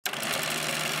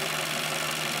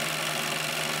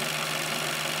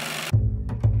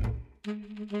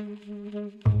After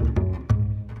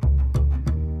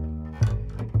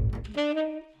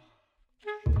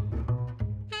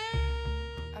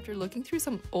looking through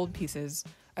some old pieces,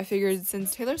 I figured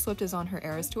since Taylor Swift is on her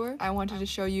Eras tour, I wanted to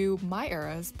show you my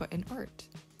eras, but in art.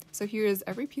 So here is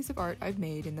every piece of art I've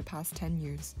made in the past 10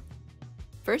 years.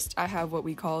 First, I have what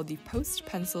we call the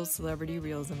post-pencil celebrity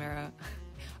realism era.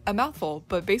 A mouthful,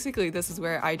 but basically this is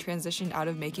where I transitioned out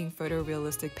of making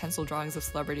photorealistic pencil drawings of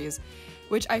celebrities,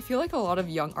 which I feel like a lot of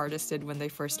young artists did when they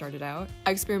first started out.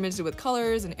 I experimented with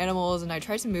colors and animals, and I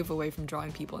tried to move away from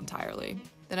drawing people entirely.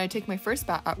 Then I take my first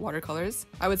bat at watercolors.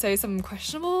 I would say some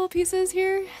questionable pieces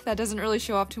here that doesn't really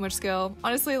show off too much skill.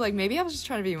 Honestly, like maybe I was just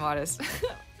trying to be modest.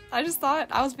 I just thought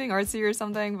I was being artsy or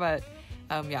something, but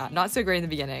yeah, not so great in the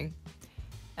beginning.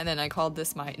 And then I called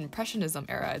this my Impressionism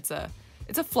era. It's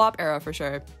a flop era for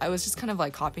sure. I was just kind of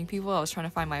like copying people. I was trying to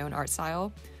find my own art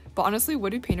style. But honestly,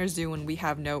 what do painters do when we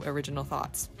have no original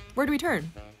thoughts? Where do we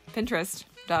turn? Pinterest,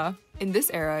 duh. In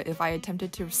this era, if I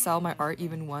attempted to sell my art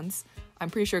even once, I'm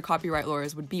pretty sure copyright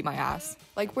lawyers would beat my ass.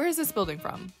 Like, where is this building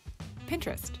from?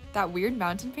 Pinterest. That weird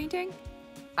mountain painting?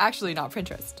 Actually, not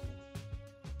Pinterest.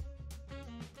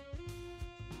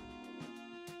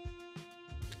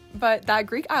 But that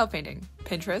Greek Isle painting,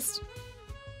 Pinterest.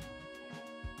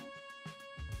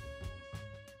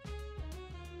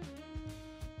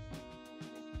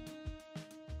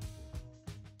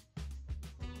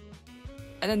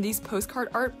 And then these postcard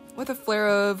art with a flair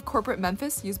of corporate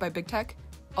Memphis used by big tech,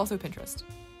 also Pinterest.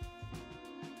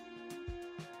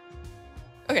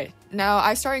 Okay, now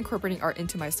I started incorporating art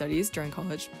into my studies during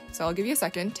college, so I'll give you a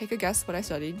second, take a guess what I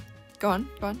studied. Go on,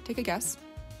 take a guess.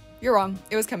 You're wrong,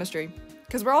 it was chemistry.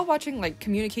 Because we're all watching like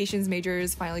communications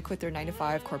majors finally quit their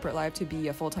 9-to-5 corporate life to be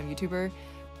a full-time YouTuber.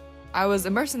 I was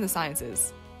immersed in the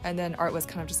sciences, and then art was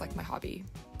kind of just like my hobby.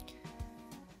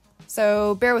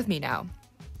 So bear with me now.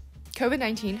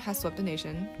 COVID-19 has swept the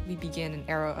nation. We begin an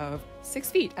era of 6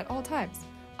 feet at all times,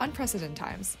 unprecedented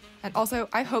times. And also,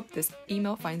 I hope this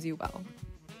email finds you well.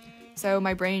 So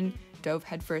my brain dove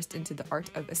headfirst into the art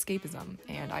of escapism,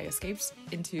 and I escaped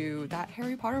into that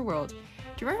Harry Potter world. Do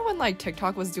you remember when like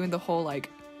TikTok was doing the whole like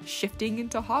shifting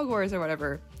into Hogwarts or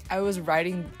whatever? I was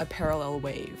riding a parallel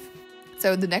wave.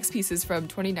 So the next pieces from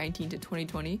 2019 to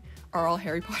 2020 are all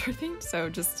Harry Potter themed, so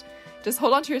just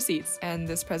hold on to your seats, and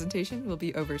this presentation will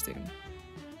be over soon.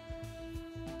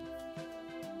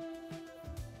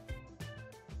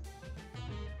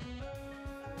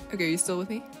 Okay, are you still with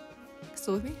me?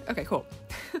 Still with me? Okay, cool.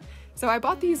 So I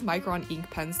bought these Micron ink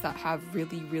pens that have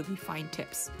really, really fine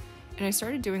tips, and I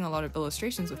started doing a lot of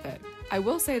illustrations with it. I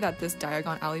will say that this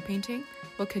Diagon Alley painting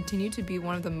will continue to be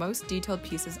one of the most detailed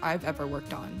pieces I've ever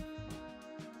worked on.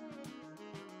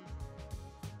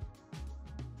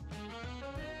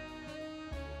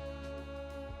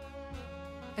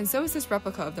 And so is this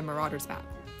replica of the Marauders map.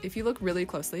 If you look really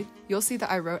closely, you'll see that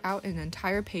I wrote out an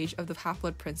entire page of the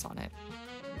Half-Blood Prince on it.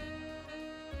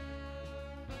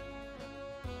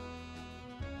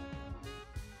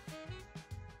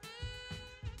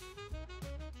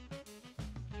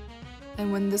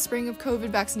 And when the spring of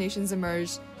COVID vaccinations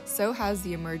emerged, so has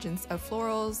the emergence of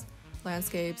florals,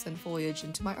 landscapes, and foliage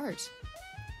into my art.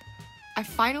 I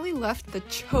finally left the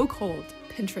chokehold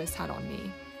Pinterest had on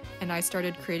me, and I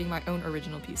started creating my own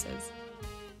original pieces.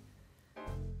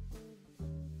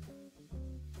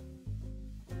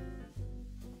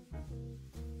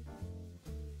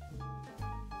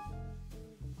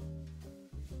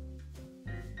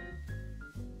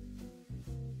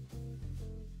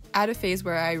 At a phase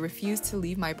where I refused to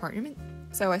leave my apartment,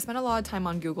 so I spent a lot of time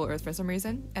on Google Earth for some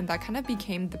reason, and that kind of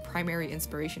became the primary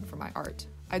inspiration for my art.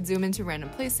 I'd zoom into random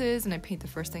places and I'd paint the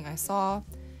first thing I saw,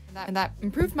 and that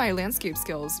improved my landscape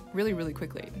skills really, really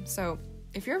quickly. So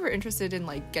if you're ever interested in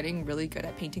like getting really good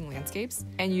at painting landscapes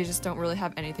and you just don't really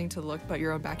have anything to look but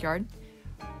your own backyard,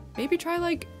 maybe try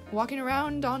like walking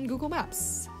around on Google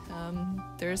Maps.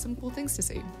 There are some cool things to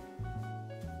see.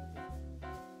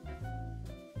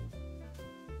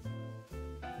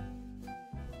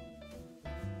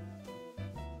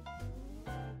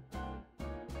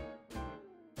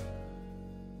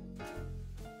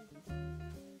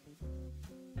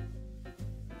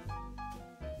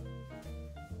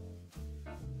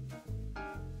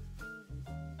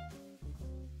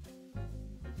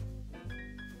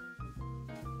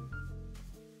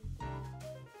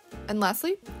 And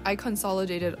lastly, I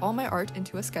consolidated all my art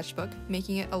into a sketchbook,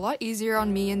 making it a lot easier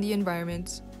on me and the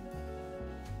environment.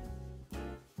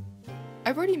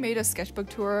 I've already made a sketchbook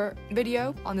tour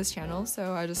video on this channel,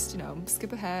 so I just,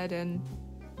 skip ahead, and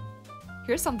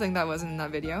here's something that wasn't in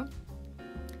that video.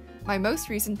 My most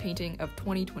recent painting of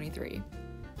 2023.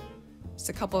 just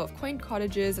a couple of quaint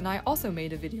cottages, and I also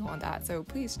made a video on that, so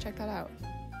please check that out.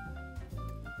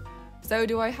 So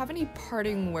do I have any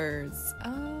parting words?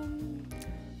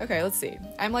 Okay, let's see.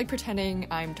 I'm like pretending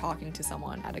I'm talking to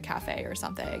someone at a cafe or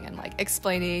something and like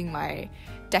explaining my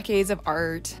decades of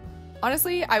art.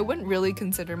 Honestly, I wouldn't really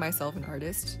consider myself an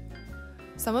artist.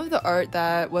 Some of the art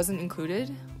that wasn't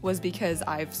included was because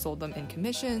I've sold them in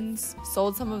commissions,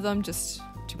 sold some of them just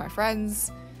to my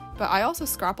friends, but I also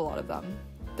scrap a lot of them.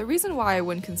 The reason why I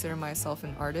wouldn't consider myself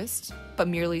an artist, but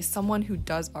merely someone who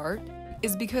does art,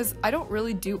 is because I don't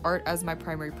really do art as my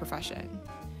primary profession.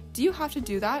 Do you have to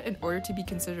do that in order to be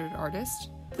considered an artist?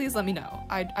 Please let me know.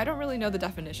 I don't really know the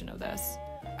definition of this.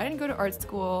 I didn't go to art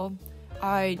school.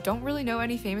 I don't really know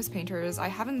any famous painters. I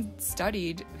haven't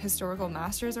studied historical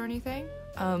masters or anything.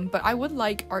 But I would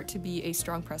like art to be a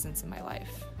strong presence in my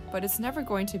life. But it's never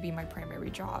going to be my primary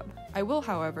job. I will,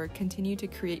 however, continue to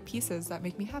create pieces that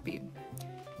make me happy.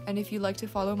 And if you'd like to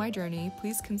follow my journey,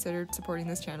 please consider supporting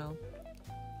this channel.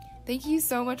 Thank you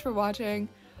so much for watching.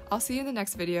 I'll see you in the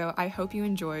next video. I hope you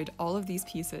enjoyed all of these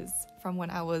pieces from when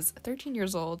I was 13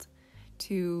 years old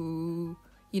to,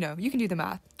 you can do the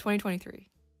math, 2023.